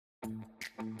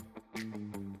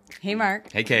Hey,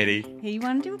 Mark. Hey, Katie. Hey, you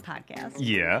want to do a podcast?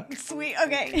 Yeah. Sweet.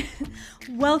 Okay.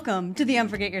 Welcome to the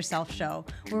Unforget Yourself show,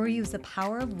 where we use the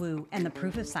power of woo and the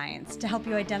proof of science to help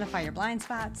you identify your blind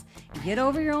spots, get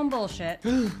over your own bullshit,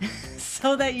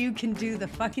 so that you can do the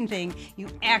fucking thing you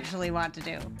actually want to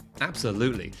do.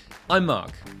 Absolutely. I'm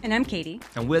Mark. And I'm Katie.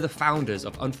 And we're the founders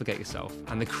of Unforget Yourself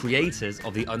and the creators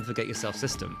of the Unforget Yourself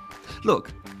system.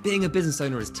 Look, being a business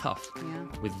owner is tough. Yeah.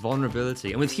 With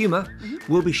vulnerability and with humor,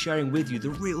 we'll be sharing with you the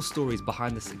real stories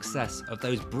behind the success of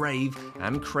those brave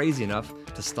and crazy enough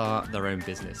to start their own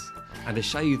business. And to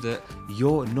show you that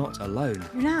you're not alone.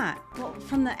 You're not. Well,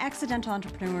 from the accidental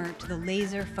entrepreneur to the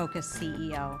laser-focused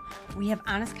CEO, we have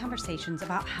honest conversations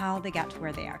about how they got to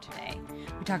where they are today.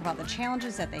 We talk about the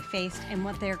challenges that they faced and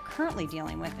what they're currently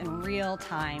dealing with in real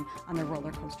time on their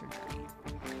roller coaster journey.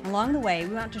 Along the way,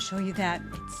 we want to show you that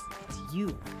it's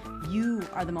you. You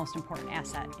are the most important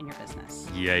asset in your business.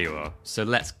 Yeah, you are. So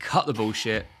let's cut the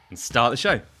bullshit and start the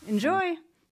show. Enjoy.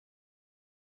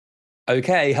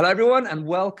 Okay, hello everyone and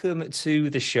welcome to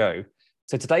the show.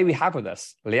 So today we have with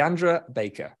us Leiandra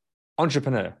Baker,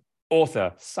 entrepreneur,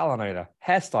 author, salon owner,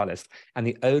 hairstylist, and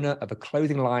the owner of a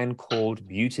clothing line called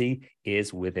Beauty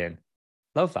is Within.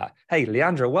 Love that. Hey,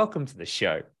 Leiandra, welcome to the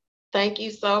show. Thank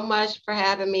you so much for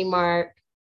having me, Mark.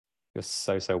 You're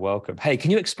so welcome. Hey,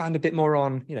 can you expand a bit more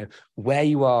on, where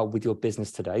you are with your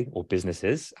business today or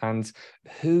businesses and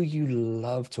who you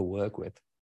love to work with?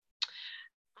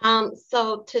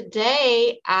 So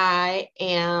today I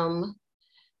am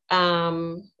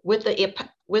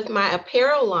with my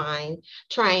apparel line,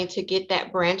 trying to get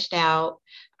that branched out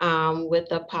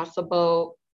with a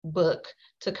possible book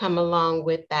to come along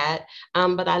with that.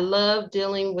 But I love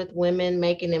dealing with women,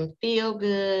 making them feel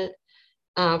good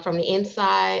from the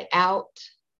inside out.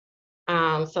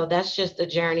 So that's just the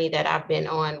journey that I've been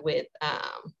on with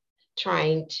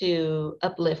trying to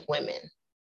uplift women.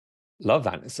 Love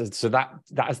that. So that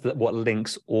is what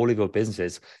links all of your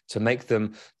businesses to make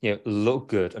them, look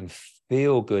good and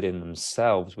feel good in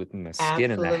themselves with their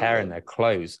skin and their hair and their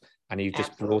clothes. And you've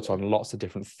just brought on lots of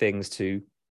different things to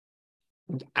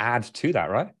add to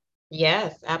that, right?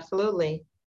 Yes, absolutely.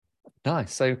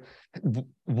 Nice. So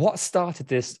what started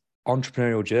this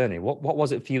entrepreneurial journey? What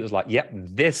was it for you that was like, yep,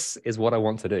 this is what I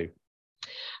want to do?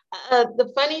 The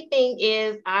funny thing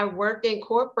is I worked in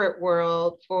corporate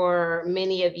world for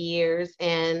many of years.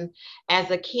 And as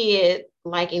a kid,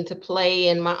 liking to play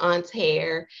in my aunt's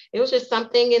hair, it was just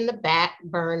something in the back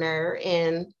burner.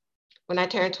 And when I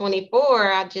turned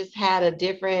 24, I just had a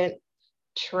different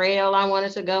trail I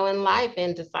wanted to go in life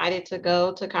and decided to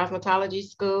go to cosmetology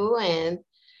school and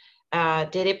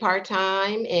did it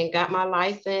part-time and got my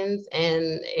license,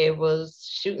 and it was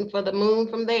shooting for the moon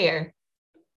from there.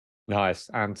 Nice.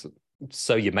 And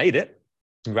so you made it.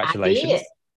 Congratulations. I did.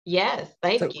 Yes,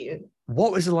 thank you.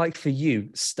 What was it like for you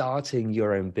starting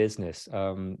your own business,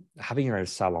 having your own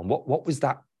salon? What was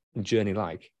that journey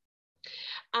like?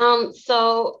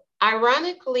 So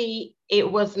ironically, it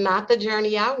was not the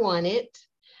journey I wanted.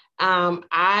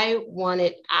 I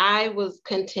was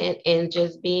content in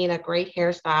just being a great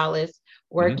hairstylist,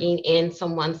 working in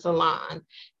someone's salon.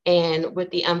 And with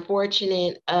the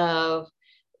unfortunate of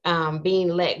being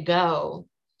let go,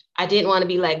 I didn't want to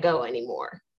be let go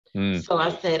anymore. So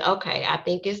I said, okay, I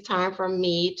think it's time for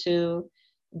me to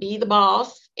be the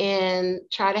boss and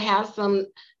try to have some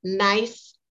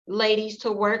nice ladies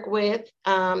to work with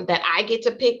that I get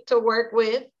to pick to work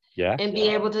with. Yeah. And be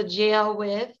able to gel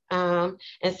with. And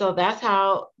so that's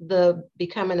how the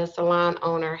becoming a salon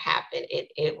owner happened.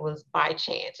 It was by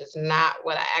chance. It's not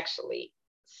what I actually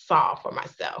saw for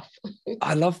myself.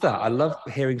 I love that. I love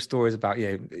hearing stories about,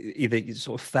 either you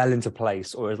sort of fell into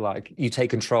place or it's like you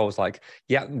take control. It's like,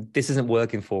 yeah, this isn't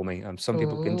working for me. Some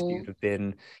people interviewed have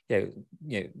been,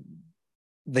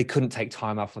 they couldn't take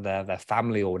time out for their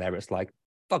family or whatever. It's like,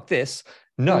 fuck this.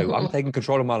 No, I'm taking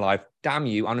control of my life. Damn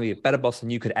you. I'm going to be a better boss than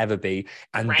you could ever be.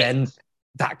 And then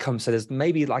that comes. So there's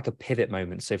maybe like a pivot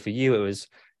moment. So for you, it was,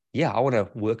 I want to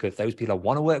work with those people I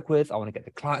want to work with. I want to get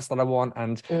the clients that I want.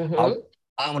 And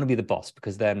I want to be the boss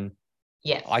because then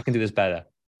I can do this better.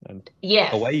 And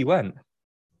away you went.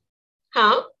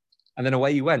 And then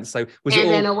away you went. So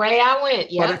then away I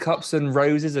went. Yeah. Buttercups and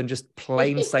roses and just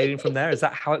plain sailing from there. Is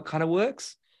that how it kind of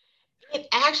works? It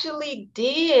actually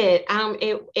did.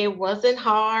 It wasn't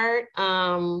hard.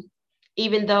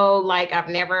 Even though like I've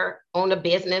never owned a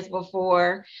business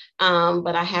before,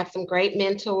 but I had some great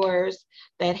mentors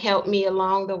that helped me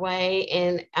along the way.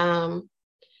 And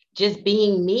just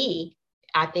being me,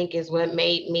 I think is what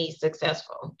made me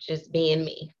successful. Just being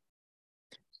me.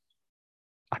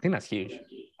 I think that's huge.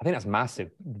 I think that's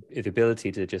massive. The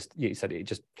ability to just, you said it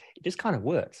just kind of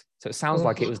works. So it sounds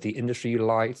like it was the industry you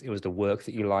liked, it was the work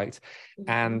that you liked,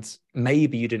 and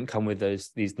maybe you didn't come with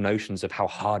these notions of how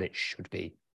hard it should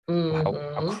be,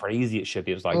 how crazy it should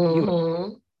be. It was like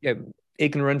you were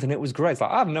ignorant, and it was great. It's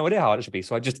like, I have no idea how hard it should be,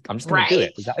 so I'm just going to do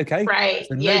it. Is that okay? Right.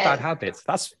 So no bad habits.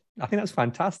 I think that's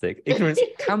fantastic. Ignorance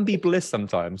can be bliss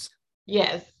sometimes.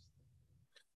 Yes.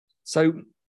 So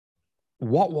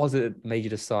what was it that made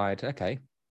you decide, okay,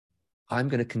 I'm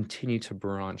going to continue to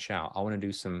branch out. I want to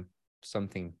do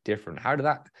something different. How did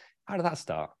that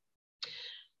start?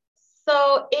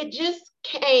 So it just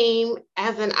came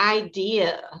as an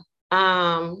idea.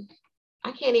 I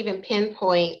can't even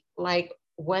pinpoint like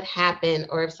what happened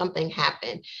or if something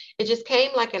happened. It just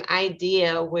came like an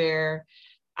idea where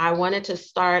I wanted to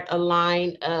start a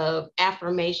line of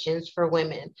affirmations for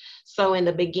women. So in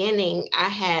the beginning, I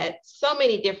had so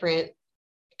many different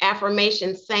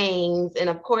affirmation sayings, and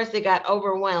of course it got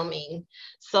overwhelming.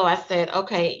 So I said,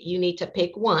 okay, you need to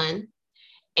pick one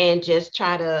and just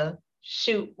try to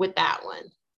shoot with that one.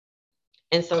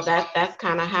 And so that's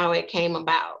kind of how it came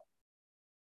about.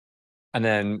 And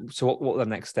then, so what were the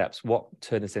next steps? What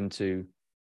turned this into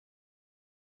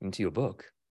your book?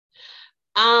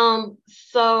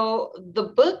 So the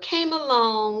book came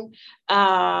along,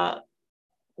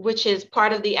 which is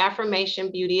part of the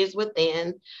affirmation Beauty is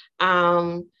Within,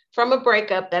 from a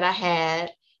breakup that I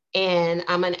had. And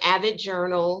I'm an avid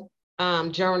journaler.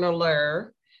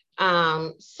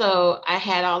 So I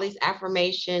had all these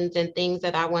affirmations and things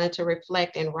that I wanted to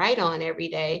reflect and write on every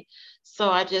day. So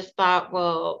I just thought,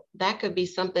 well, that could be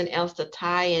something else to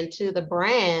tie into the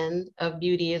brand of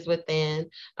Beauty is Within.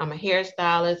 I'm a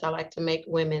hairstylist. I like to make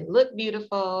women look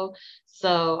beautiful.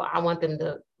 So I want them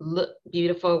to look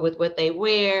beautiful with what they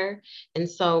wear. And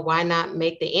so why not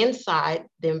make the inside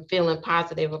them feeling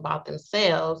positive about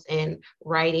themselves and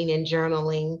writing and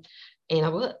journaling in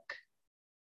a book.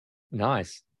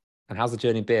 Nice. And how's the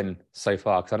journey been so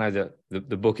far? Because I know that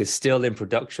the book is still in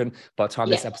production. By the time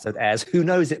this episode airs, who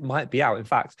knows, it might be out. In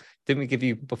fact, didn't we give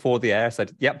you before the air?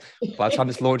 Said, yep, by the time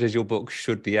this launches, your book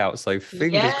should be out. So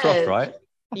fingers crossed, right?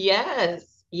 Yes.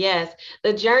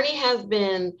 The journey has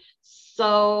been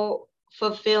so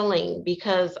fulfilling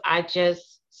because I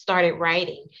just started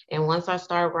writing. And once I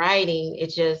started writing, it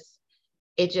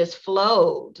just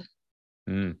flowed.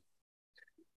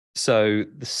 So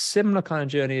the similar kind of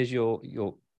journey as your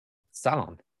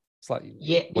salon. It's like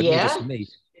what you just me.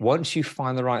 Once you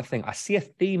find the right thing, I see a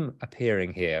theme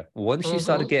appearing here. Once you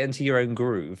start to get into your own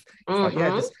groove, it's like,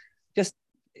 it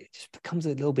just becomes a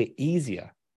little bit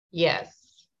easier. Yes.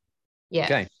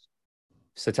 Okay.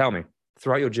 So tell me,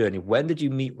 throughout your journey, when did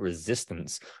you meet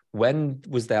resistance? When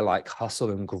was there like hustle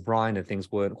and grind and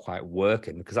things weren't quite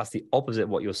working? Because that's the opposite of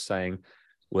what you're saying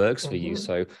works for you.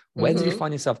 So when did you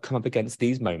find yourself come up against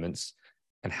these moments?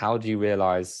 And how do you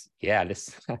realize,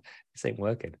 this ain't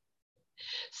working?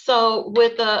 So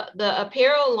with the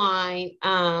apparel line,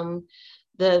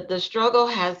 the struggle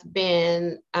has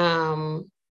been the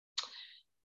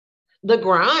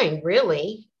grind,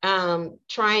 really,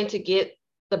 trying to get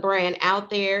the brand out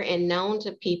there and known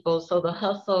to people. So the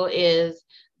hustle is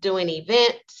doing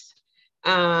events,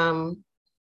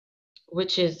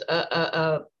 which is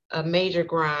a major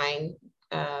grind,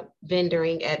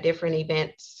 vendoring at different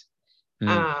events.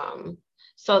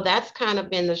 So that's kind of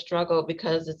been the struggle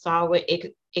because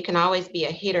it can always be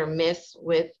a hit or miss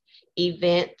with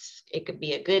events. It could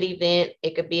be a good event,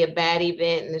 it could be a bad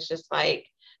event, and it's just like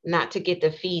not to get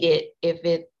defeated if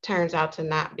it turns out to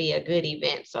not be a good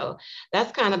event. So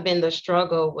that's kind of been the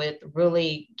struggle with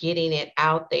really getting it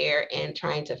out there and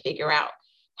trying to figure out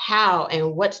how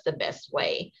and what's the best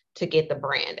way to get the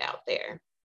brand out there.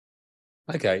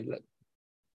 Okay.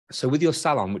 So with your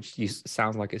salon, which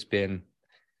sounds like it's been,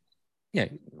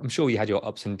 I'm sure you had your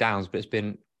ups and downs, but it's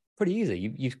been pretty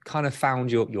easy. You've kind of found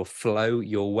your flow,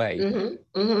 your way.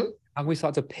 And we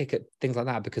start to pick at things like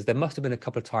that, because there must have been a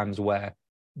couple of times where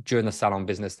during the salon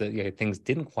business that things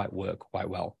didn't quite work quite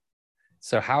well.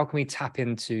 So how can we tap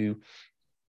into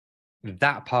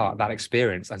that part, that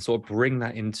experience, and sort of bring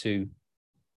that into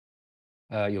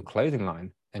your clothing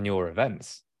line and your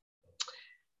events?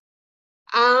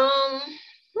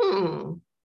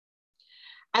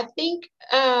 I think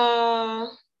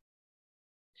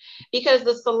because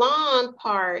the salon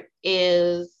part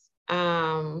is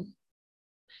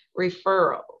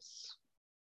referrals.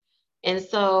 And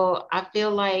so I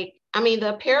feel like,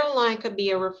 the apparel line could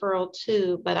be a referral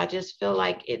too, but I just feel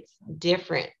like it's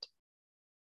different.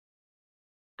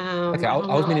 Okay, I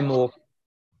was meaning more, how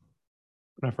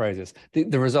can I phrase this?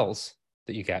 The results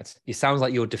that you get. It sounds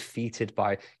like you're defeated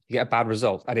by, you get a bad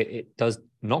result, and it does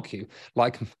knock you.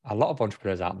 Like a lot of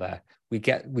entrepreneurs out there, we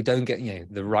don't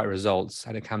get, the right results,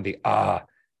 and it can be,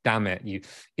 damn it,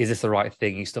 is this the right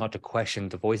thing? You start to question.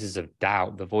 The voices of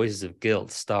doubt, the voices of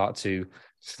guilt start to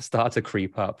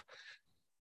creep up.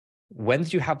 When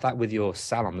did you have that with your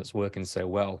salon that's working so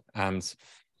well and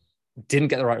didn't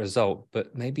get the right result,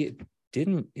 but maybe it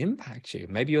didn't impact you?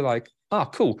 Maybe you're like, oh,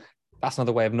 cool, that's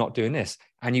another way of not doing this.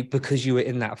 And because you were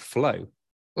in that flow.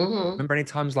 Remember any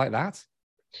times like that?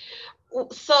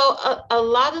 So a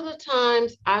lot of the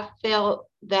times I felt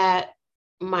that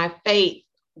my faith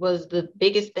was the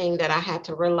biggest thing that I had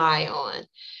to rely on,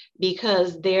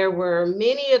 because there were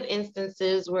many of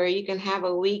instances where you can have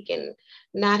a week and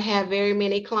not have very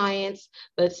many clients,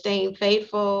 but staying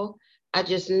faithful. I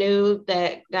just knew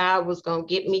that God was going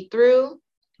to get me through,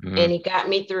 and he got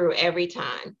me through every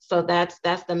time. So that's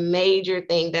the major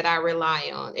thing that I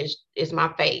rely on is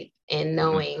my faith and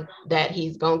knowing that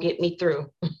he's going to get me through.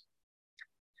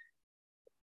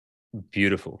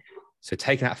 Beautiful. So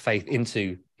taking that faith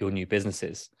into your new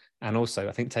businesses, and also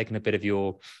I think taking a bit of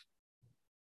your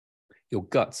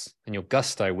guts and your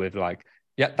gusto with like,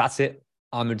 yeah, that's it,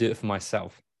 I'm gonna do it for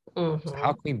myself. So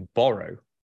how can we borrow,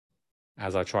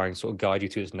 as I try and sort of guide you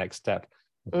to this next step,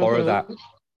 borrow that,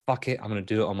 fuck it, I'm gonna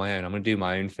do it on my own, I'm gonna do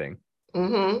my own thing.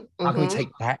 How can we take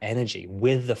that energy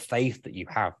with the faith that you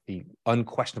have, the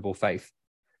unquestionable faith,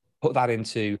 put that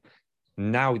into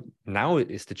now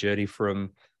it's the journey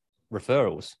from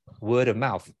referrals, word of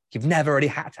mouth. You've never really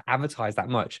had to advertise that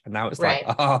much, and now it's like,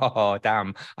 oh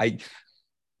damn,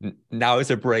 now it's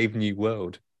a brave new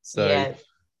world. So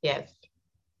yes.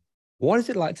 What is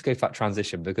it like to go through that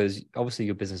transition? Because obviously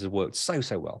your business has worked so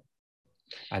well,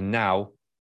 and now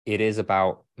it is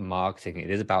about marketing, it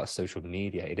is about social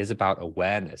media, it is about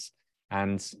awareness.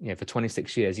 And for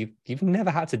 26 years you've never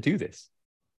had to do this.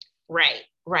 Right,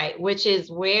 which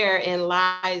is wherein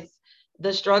lies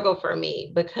the struggle for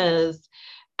me, because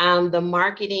the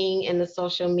marketing and the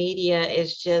social media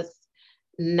is just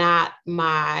not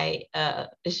my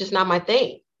it's just not my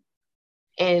thing.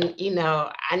 And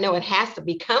I know it has to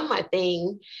become my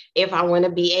thing if I want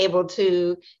to be able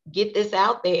to get this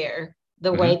out there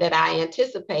the way that I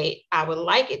anticipate I would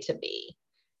like it to be.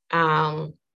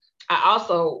 I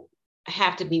also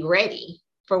have to be ready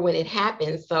for when it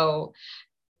happens. So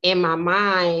in my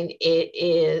mind, it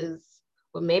is,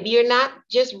 well, maybe you're not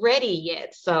just ready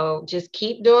yet. So just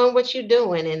keep doing what you're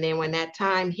doing. And then when that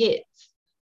time hits,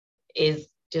 it's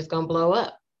just going to blow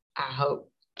up, I hope.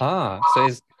 So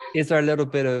is there a little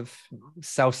bit of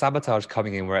self-sabotage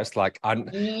coming in where it's like,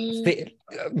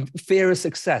 fear of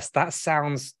success? That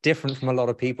sounds different from a lot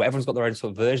of people. Everyone's got their own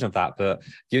sort of version of that, but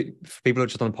people who are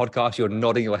just on the podcast, you're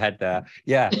nodding your head there.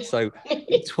 Yeah. So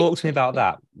talk to me about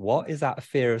that. What is that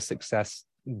fear of success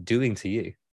doing to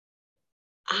you?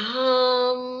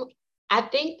 I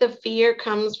think the fear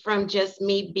comes from just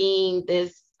me being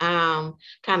this kind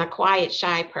of quiet,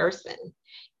 shy person.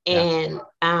 And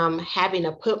having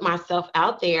to put myself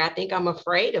out there. I think I'm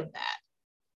afraid of that.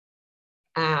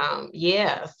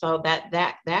 So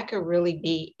that could really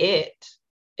be it,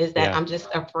 is that I'm just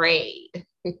afraid.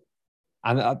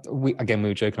 And we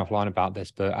were joking offline about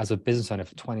this, but as a business owner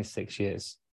for 26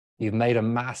 years, you've made a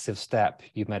massive step.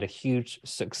 You've made a huge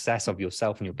success of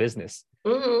yourself and your business.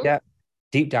 Yeah,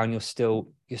 deep down, you're still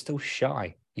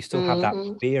shy. You still have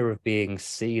that fear of being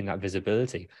seen, that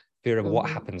visibility, fear of what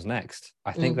happens next.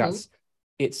 I think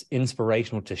it's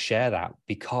inspirational to share that,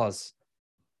 because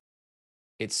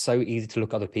it's so easy to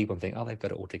look at other people and think, oh, they've got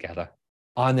it all together.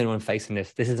 I'm the one facing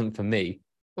this. This isn't for me.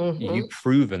 You've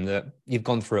proven that you've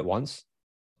gone through it once.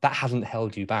 That hasn't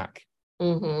held you back.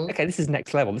 Okay, this is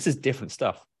next level. This is different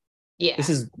stuff. Yeah. This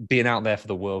is being out there for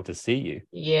the world to see you.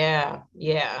 Yeah.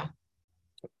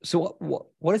 So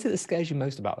what is it that scares you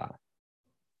most about that?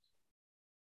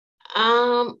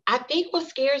 I think what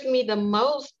scares me the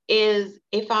most is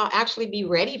if I'll actually be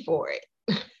ready for it.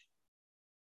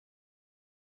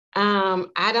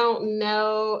 I don't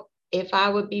know if I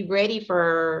would be ready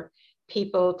for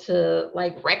people to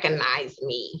like recognize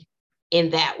me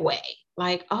in that way.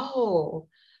 Like, oh,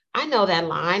 I know that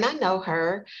line. I know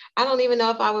her. I don't even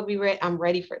know if I would be ready. I'm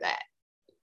ready for that.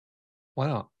 Why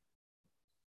not?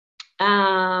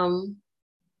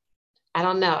 I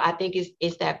don't know. I think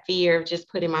it's that fear of just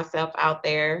putting myself out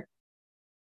there.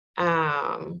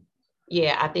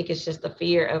 I think it's just the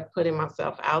fear of putting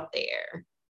myself out there.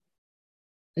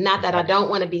 Not that I don't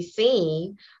want to be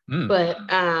seen, but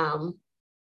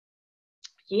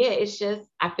it's just,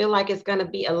 I feel like it's going to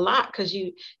be a lot, because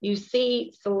you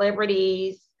see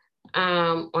celebrities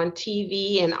on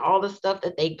TV and all the stuff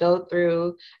that they go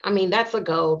through. I mean, that's a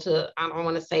goal to, I don't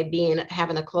want to say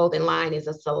having a clothing line is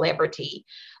a celebrity,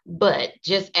 but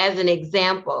just as an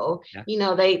example, Yeah. you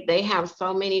know, they have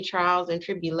so many trials and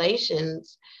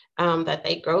tribulations that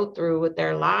they go through with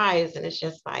their lives. And it's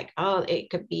just like, oh, it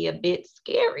could be a bit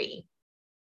scary.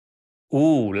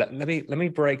 Ooh, let me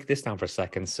break this down for a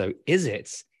second. So is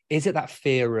it that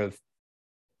fear of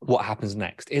what happens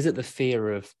next? Is it the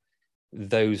fear of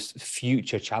those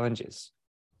future challenges?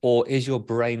 Or is your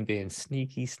brain being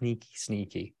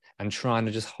sneaky and trying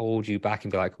to just hold you back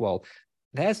and be like, well,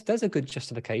 there's a good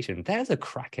justification. There's a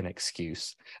cracking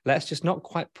excuse. Let's just not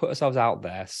quite put ourselves out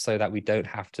there so that we don't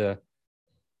have to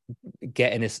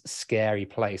get in this scary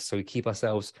place. So we keep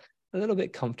ourselves a little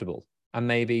bit comfortable, and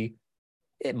maybe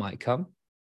it might come.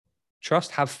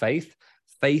 Trust, have faith.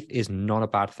 Faith is not a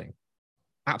bad thing.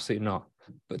 Absolutely not.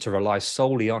 But to rely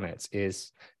solely on it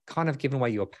is kind of giving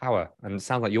away your power. And it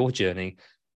sounds like your journey,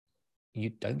 you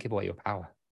don't give away your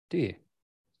power, do you?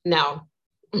 No,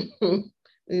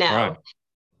 no. Right.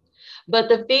 But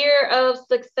the fear of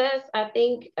success, I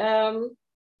think,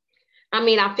 I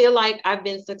mean, I feel like I've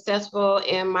been successful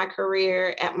in my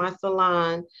career at my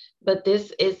salon, but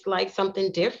this is like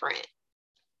something different.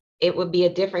 It would be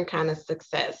a different kind of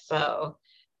success. So,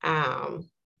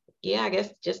 yeah, I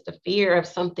guess just the fear of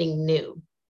something new,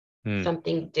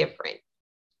 something different.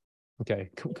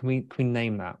 Okay, can we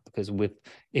name that? Because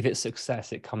if it's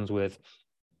success, it comes with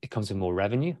more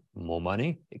revenue, more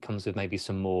money. It comes with maybe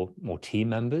some more team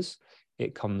members.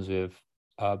 It comes with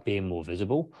being more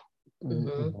visible.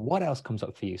 Mm-hmm. What else comes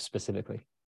up for you specifically,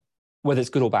 whether it's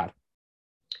good or bad?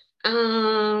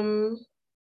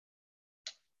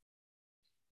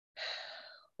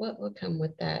 What would come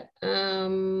with that?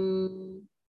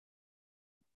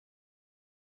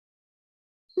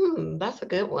 That's a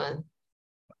good one.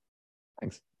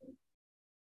 Thanks.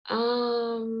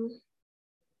 I'm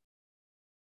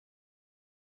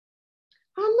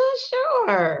not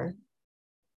sure.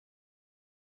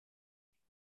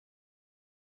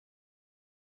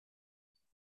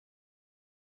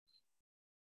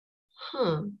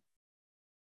 Well,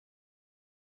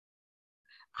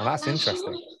 that's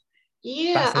interesting. Sure.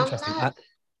 Yeah, That's interesting.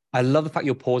 I love the fact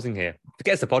you're pausing here.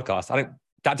 Forget it's the podcast.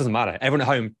 That doesn't matter. Everyone at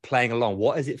home playing along.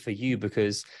 What is it for you?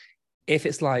 Because if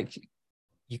it's like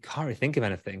you can't really think of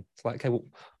anything, it's like, okay, well,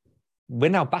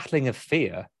 we're now battling a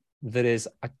fear that is,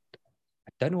 I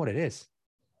don't know what it is.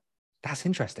 That's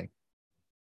interesting.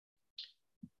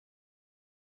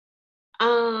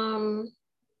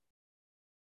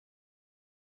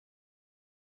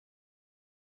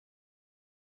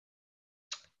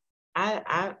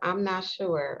 I'm not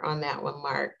sure on that one,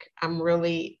 Mark. I'm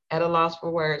really at a loss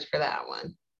for words for that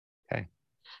one. Okay.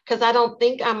 Because I don't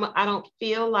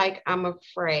feel like I'm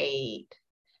afraid.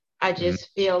 I just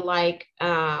feel like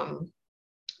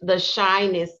the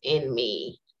shyness in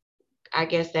me, I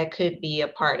guess that could be a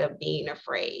part of being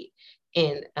afraid,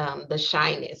 and the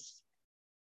shyness.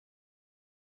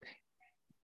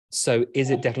 So is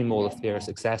it definitely more the fear of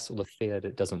success or the fear that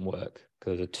it doesn't work?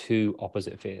 Because they're two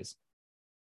opposite fears.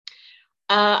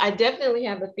 I definitely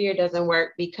have the fear doesn't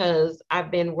work because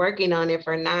I've been working on it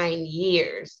for 9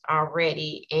 years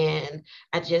already, and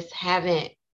I just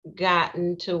haven't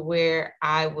gotten to where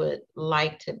I would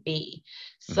like to be.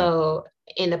 So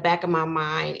in the back of my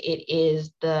mind, it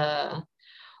is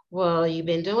well, you've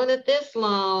been doing it this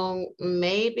long,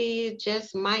 maybe it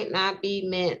just might not be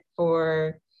meant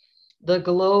for the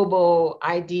global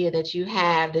idea that you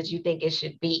have that you think it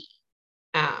should be.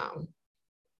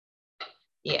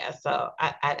 Yeah, so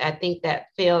I think that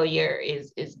failure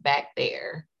is back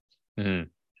there. Okay,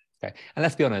 and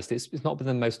let's be honest, it's not been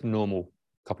the most normal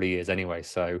couple of years anyway.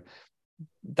 So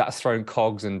that's thrown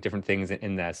cogs and different things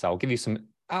in there. So I'll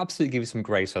absolutely give you some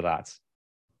grace for that.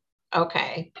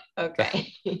 Okay.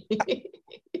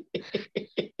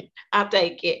 I'll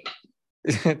take it.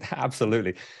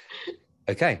 Absolutely.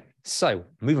 Okay, so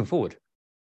moving forward.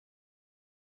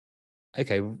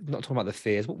 Okay, we're not talking about the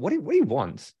fears. What do you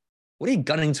want? What are you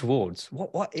gunning towards?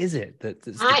 What is it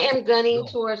that's I am gunning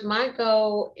towards? My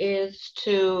goal is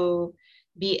to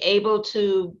be able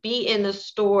to be in the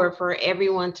store for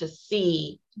everyone to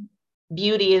see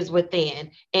beauty is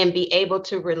within and be able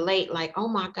to relate like, oh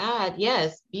my God,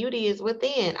 yes, beauty is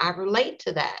within. I relate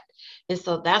to that. And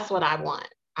so that's what I want.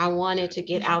 I wanted to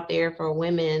get out there for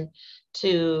women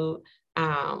to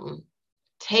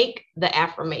take the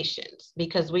affirmations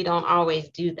because we don't always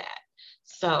do that.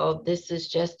 So this is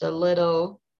just a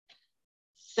little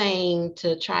saying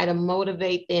to try to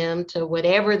motivate them to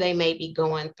whatever they may be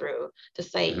going through to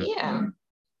say, yeah,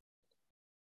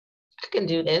 I can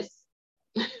do this.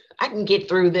 I can get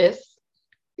through this.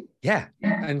 Yeah.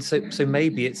 And so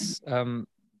maybe it's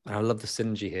I love the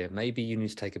synergy here. Maybe you need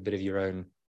to take a bit of your own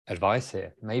advice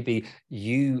here. Maybe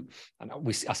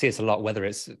I see this a lot, whether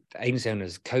it's agency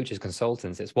owners, coaches,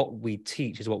 consultants, it's what we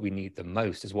teach is what we need the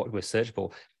most, is what we're searching for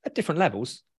at different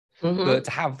levels. But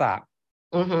to have that,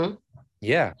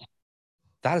 yeah,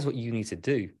 that is what you need to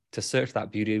do, to search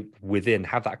that beauty within,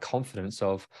 have that confidence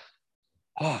of,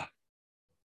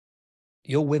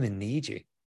 your women need you.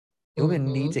 Your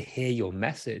women need to hear your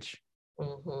message.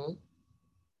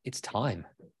 It's time.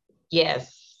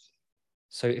 Yes.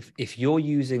 So if you're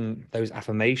using those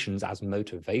affirmations as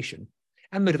motivation,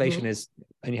 and motivation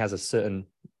only has a certain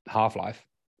half-life,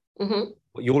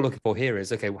 what you're looking for here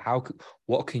is, okay,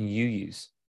 what can you use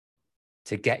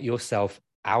to get yourself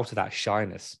out of that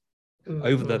shyness,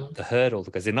 over the hurdle?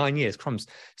 Because in 9 years, crumbs,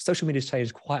 social media's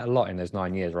changed quite a lot in those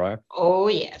 9 years, right? Oh,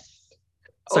 yes.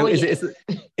 So is it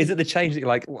the change that you're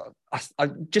like, well, I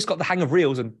just got the hang of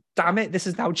reels and damn it, this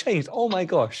has now changed. Oh my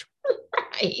gosh.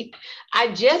 Right.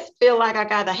 I just feel like I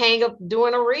got the hang of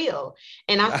doing a reel,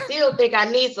 and I still think I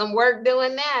need some work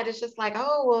doing that. It's just like,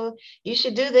 oh, well, you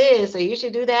should do this or you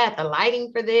should do that. The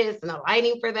lighting for this and the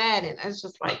lighting for that. And it's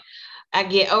just like, I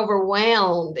get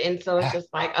overwhelmed. And so it's just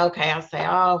like, okay, I'll say,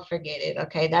 oh, forget it.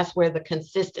 Okay. That's where the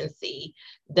consistency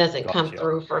doesn't come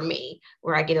through for me,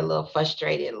 where I get a little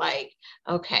frustrated. Like,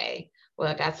 okay, well,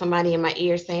 I got somebody in my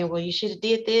ear saying, well, you should have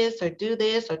did this or do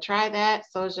this or try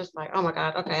that. So it's just like, oh my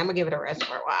God, okay, I'm gonna give it a rest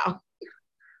for a while.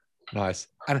 Nice.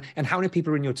 And how many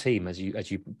people are in your team as you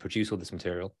produce all this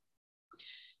material?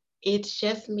 It's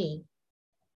just me.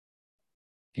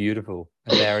 Beautiful.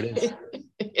 And there it is.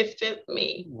 It's just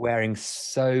me. Wearing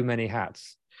so many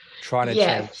hats, trying to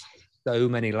change so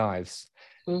many lives.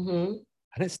 And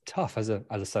it's tough as a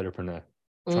solopreneur,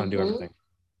 trying to do everything.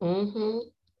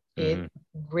 It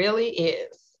really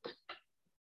is.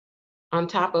 On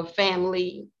top of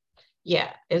family.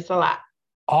 Yeah, it's a lot.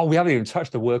 Oh, we haven't even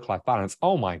touched the work-life balance.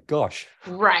 Oh my gosh.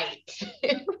 Right.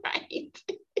 Right.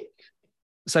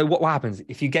 So what happens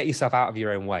if you get yourself out of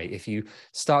your own way, if you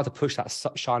start to push that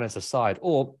shyness aside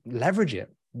or leverage it,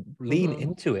 lean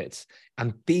into it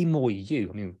and be more you?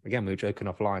 I mean, again, we were joking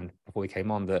offline before we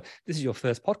came on that this is your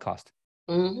first podcast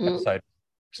episode.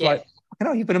 It's like,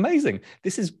 you've been amazing.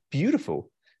 This is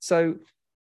beautiful. So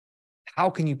how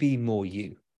can you be more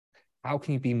you? How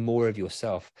can you be more of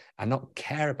yourself and not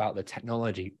care about the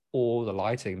technology or the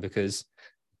lighting? Because,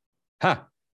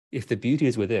 if the beauty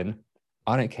is within,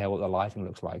 I don't care what the lighting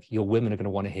looks like. Your women are going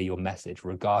to want to hear your message,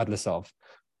 regardless of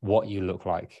what you look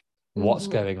like, what's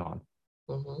going on.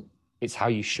 It's how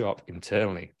you show up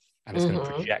internally, and it's going to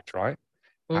project, right?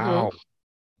 How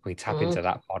we tap into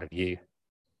that part of you.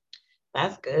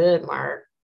 That's good, Mark.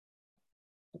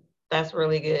 That's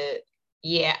really good.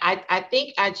 Yeah, I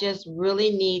think I just really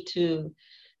need to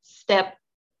step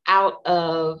out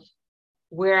of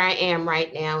where I am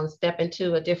right now and step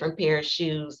into a different pair of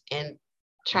shoes and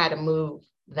try to move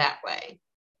that way.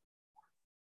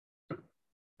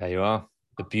 There you are.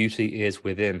 The beauty is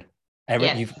within.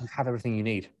 You have everything you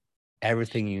need.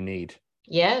 Everything you need.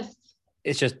 Yes.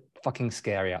 It's just fucking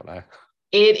scary out there.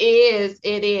 It is.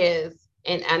 It is.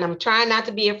 And I'm trying not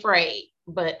to be afraid,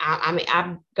 but I mean,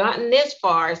 I've gotten this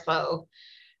far, so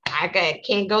I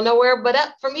can't go nowhere but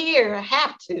up from here. I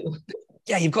have to.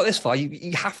 Yeah, you've got this far.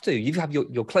 You have to. You have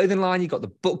your clothing line. You've got the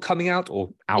book coming out or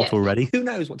out already. Who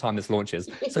knows what time this launches?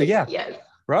 So yeah. Yes.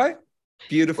 Right?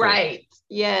 Beautiful. Right.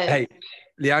 Yes. Hey,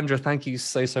 Leiandra, thank you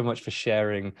so much for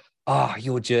sharing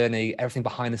your journey, everything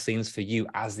behind the scenes for you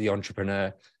as the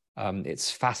entrepreneur. It's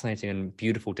fascinating and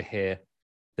beautiful to hear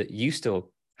that you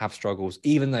still have struggles,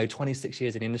 even though 26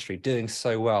 years in industry doing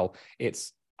so well.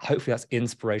 Hopefully that's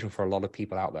inspirational for a lot of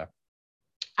people out there.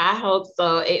 I hope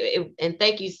so. And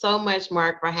thank you so much,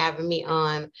 Mark, for having me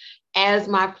on as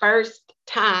my first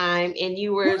time. And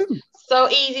you were so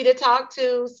easy to talk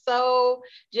to, so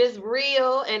just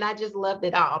real. And I just loved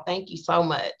it all. Thank you so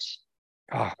much.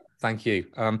 Thank you.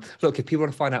 Look, if people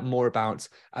want to find out more about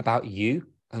you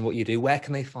and what you do, where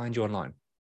can they find you online?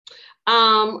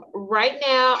 Right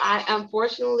now, I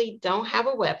unfortunately don't have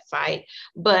a website,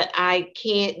 but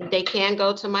they can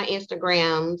go to my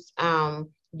Instagrams,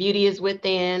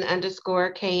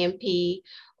 beautyiswithin_KMP.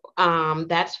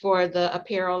 That's for the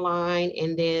apparel line.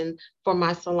 And then for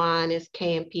my salon is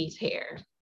KMP's hair.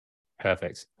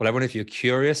 Perfect. Well, everyone, if you're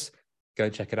curious, go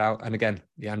check it out. And again,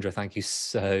 Leiandra, thank you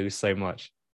so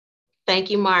much. Thank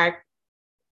you, Mark.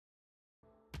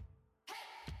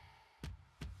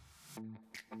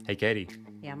 Hey, Katie.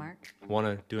 Yeah, Mark? Want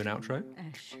to do an outro?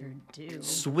 I sure do.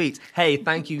 Sweet. Hey,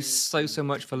 thank you so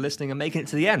much for listening and making it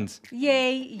to the end.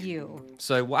 Yay, you.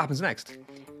 So what happens next?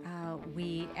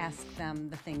 we ask them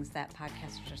the things that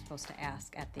podcasters are supposed to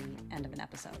ask at the end of an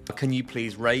episode. Can you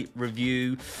please rate,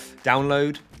 review,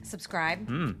 download? Subscribe.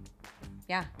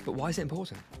 Yeah. But why is it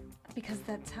important? Because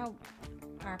that's how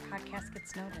our podcast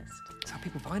gets noticed. That's how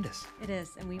people find us. It is,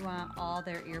 and we want all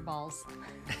their earballs.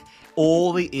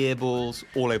 All the earballs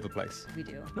all over the place. We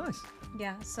do. Nice.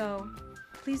 Yeah, so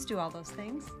please do all those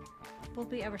things. We'll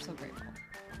be ever so grateful.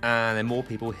 And then more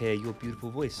people hear your beautiful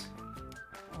voice.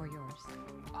 Or yours.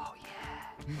 Oh,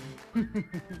 yeah.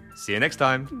 See you next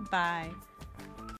time. Bye.